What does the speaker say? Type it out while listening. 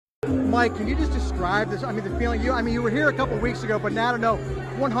Mike, can you just describe this? I mean, the feeling you were here a couple weeks ago, but now to know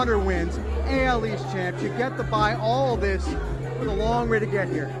 100 wins, AL East champs, you get to buy all this with a long way to get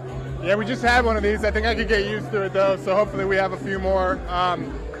here. Yeah, we just had one of these. I think I could get used to it though, so hopefully we have a few more.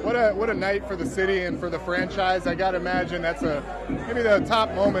 What a night for the city and for the franchise. I got to imagine that's maybe the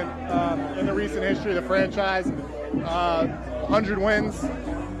top moment in the recent history of the franchise. 100 wins,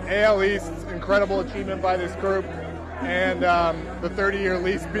 AL East, incredible achievement by this group, and the 30-year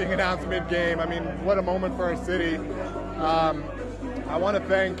lease being announced mid-game. I mean, what a moment for our city. I want to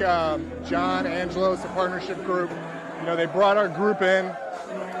thank John, Angelos, the partnership group. You know, they brought our group in,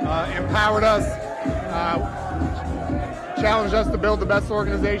 empowered us, challenged us to build the best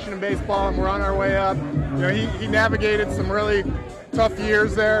organization in baseball, and we're on our way up. You know, he navigated some really tough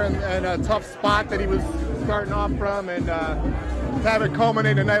years there and a tough spot that he was starting off from, and to have it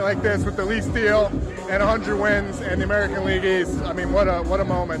culminate a night like this with the lease deal and 100 wins and the American League East, I mean, what a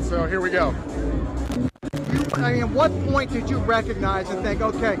moment. So here we go. I mean, at what point did you recognize and think,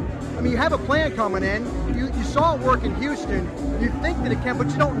 okay, I mean, you have a plan coming in, you saw it work in Houston, you think that it can, but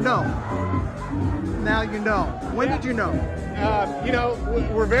you don't know. Now you know. When did you know? You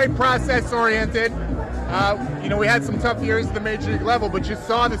know, we're very process-oriented. You know, we had some tough years at the major league level, but you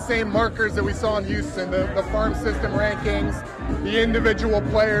saw the same markers that we saw in Houston, the farm system rankings, the individual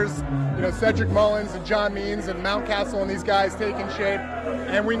players, you know, Cedric Mullins and John Means and Mountcastle and these guys taking shape.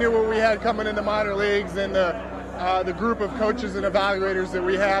 And we knew what we had coming in the minor leagues and the group of coaches and evaluators that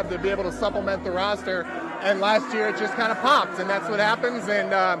we have to be able to supplement the roster. And last year it just kind of popped, and that's what happens.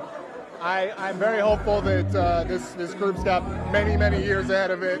 And I'm very hopeful that this group's got many, many years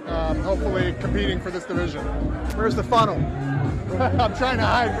ahead of it, hopefully competing for this division. Where's the funnel? I'm trying to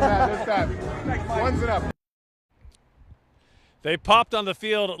hide from that this time. One's enough. They popped on the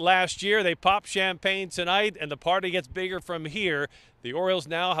field last year. They popped champagne tonight, and the party gets bigger from here. The Orioles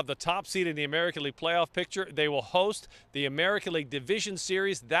now have the top seed in the American League playoff picture. They will host the American League Division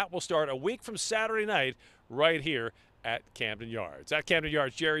Series. That will start a week from Saturday night right here at Camden Yards. At Camden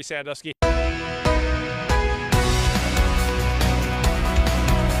Yards, Jerry Sandusky.